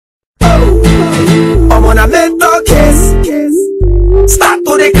a mental case. Start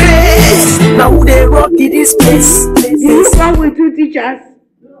to the case. Now who they rock in this place? You come with 2 teachers.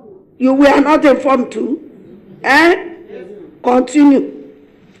 You were not informed too. Continue.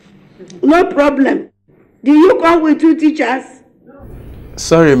 No problem. Do you come with 2 teachers?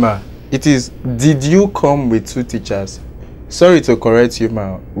 Sorry, ma. It is, did you come with 2 teachers? Sorry to correct you,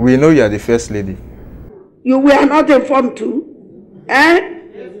 ma. We know you are the first lady. You were not informed too.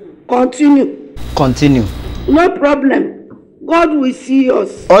 Continue. Continue. No problem. God will see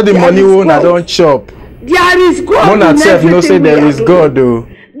us. All the money we don't chop. There is God. Mona self, you know, say there is God, though.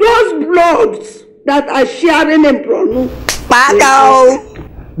 Those bloods that are sharing in Prono.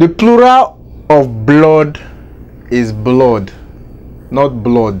 The plural of blood is blood, not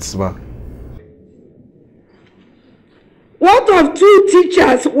bloods, ma. What of 2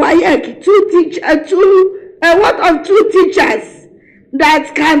 teachers? What of 2 teachers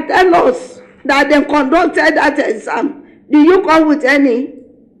that can tell us that they conducted that exam? Do you come with any?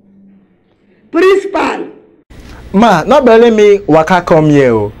 Principal. Ma, not barely me waka come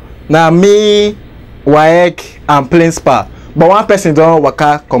here. Now me, Waek and principal. But one person don't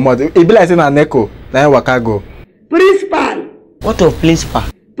waka come out. It be like saying an echo. Then waka go. Principal. What of principal?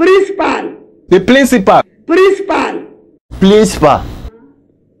 Principal. The principal. Principal. Principal.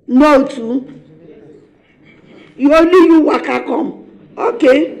 No too. You waka come.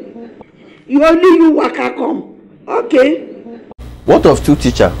 Okay. You waka come. Okay. What of 2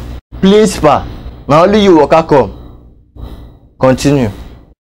 teachers? Principal. Now only you waka come. Continue.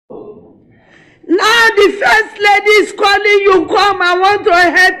 Now the first lady is calling you. Come, I want to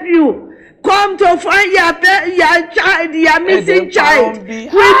help you. Come to find your child, your missing child.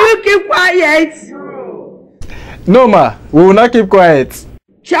 Will you keep quiet? No, ma. We will not keep quiet.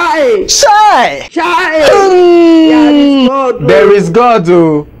 Child. Shy. Child. There is God,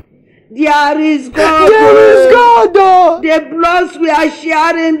 though. There is God. There is God, though. The bloods we are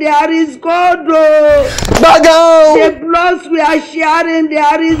sharing, there is God, though. Bago. The bloods we are sharing,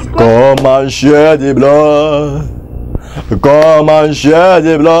 there is God. Come and share the blood. Come and share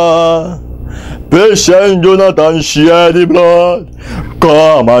the blood. Patient Jonathan, share the blood.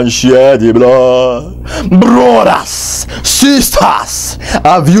 Come and share the blood. Brothers, sisters,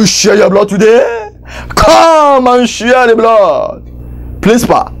 have you shared your blood today? Come and share the blood.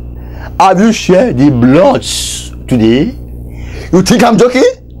 Principal, have you shared the blood today? You think I'm joking?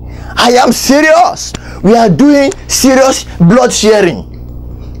 I am serious. We are doing serious blood sharing.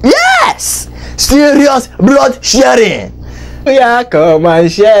 Yes! Serious blood sharing. Yeah, come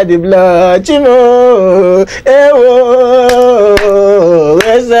and share the blood, Chimo.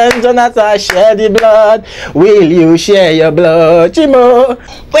 Listen, Jonathan, share the blood. Will you share your blood, Chimo?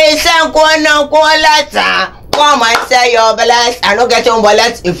 Come and share your blood. I don't get on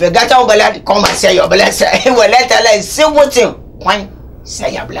blood. If you get on blood, come and share your blood. Well, let us see what you want.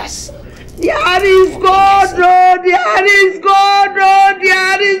 Say your blood. There is God, oh, there is God, oh,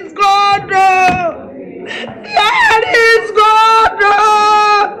 there is God, oh. There is God,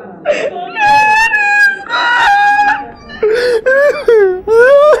 oh. There is God.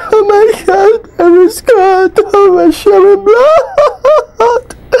 Oh my God, there is God. Oh my sharing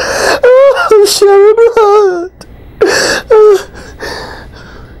blood. Oh, sharing blood.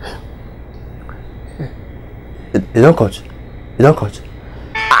 You don't coach. You don't coach.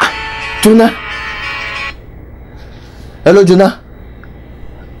 Jonah. Hello, Jonah.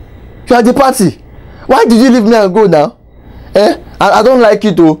 You are at the party. Why did you leave me and go now? I don't like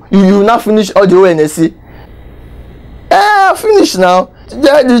it though. You now finish all the ONSC. Finish now.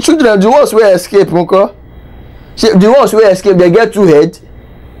 The children, the ones who escape, Uncle. The ones who escape, they get too head.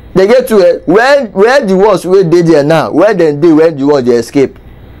 They get too head. Where the ones who they there now? Where the ones they escape?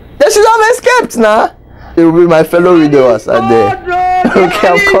 They should have escaped now. They will be my fellow readers are there. Okay,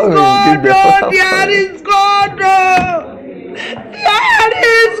 I'm coming. There is God. There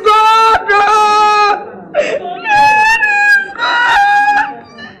is God.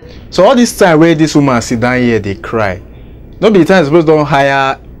 So all this time where this woman sit down here, they cry. Not be the time supposed don't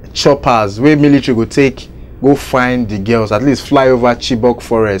hire choppers where military go find the girls, at least fly over Chibok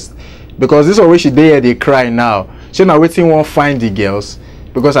forest. Because this is where she there they cry now. She now waiting won't find the girls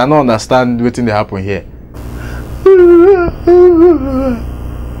because I don't understand waiting they happen here.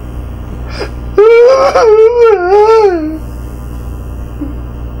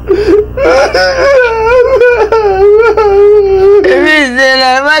 If it's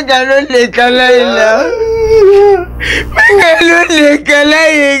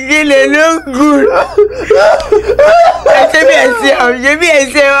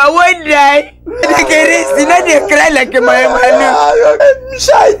I won't die. They cry like a man.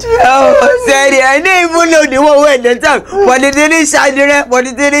 Oh, sorry, I didn't even know the one where the tongue. But it didn't shine, but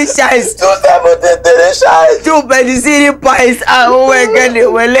it didn't shine. Two penny pies. Oh my God,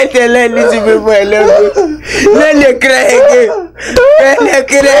 well, let the little people alone. Let them cry again. Let them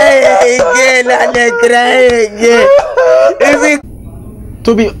cry again. Let them cry again.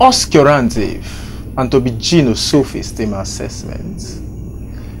 To be oscurantive and to be genosophist in my assessment,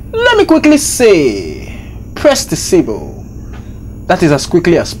 let me quickly say, press the symbol, that is as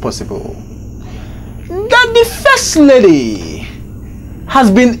quickly as possible, that the First Lady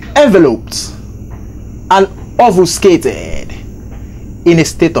has been enveloped and obfuscated in a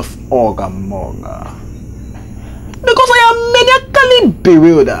state of orgamoga. Because I am maniacally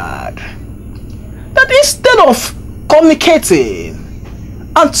bewildered that instead of communicating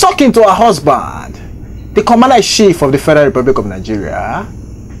and talking to her husband, the Commander-in-Chief of the Federal Republic of Nigeria,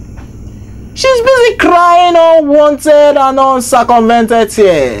 she's busy crying unwanted and uncircumvented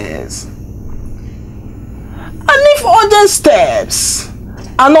tears. And if urgent steps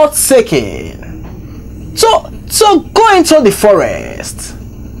are not taken to go into the forest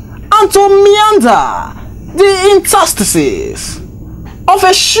and to meander the interstices of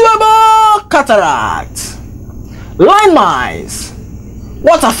a shrubber cataract, landmines,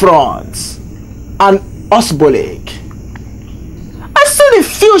 waterfronts, and osbolic, I see the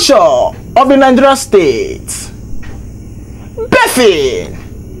future of the Nigerian state bathing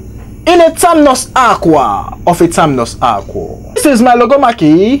in a terminus aqua of a terminus aqua. This is my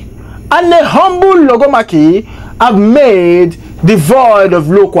logomaki, and a humble logomaki I've made devoid of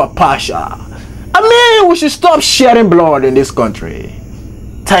local passion. I mean, we should stop sharing blood in this country.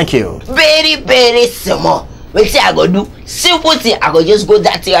 Thank you. Very, very small. Wait, I go do simple thing. I go just go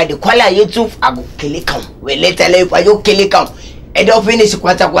that thing at the corner YouTube. I go kill it come. We later if I go kill it come. And don't finish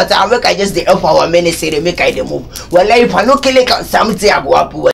quarter. I make I just the help our ministry. They make I the move. Well, if I no kill it come, something I go up.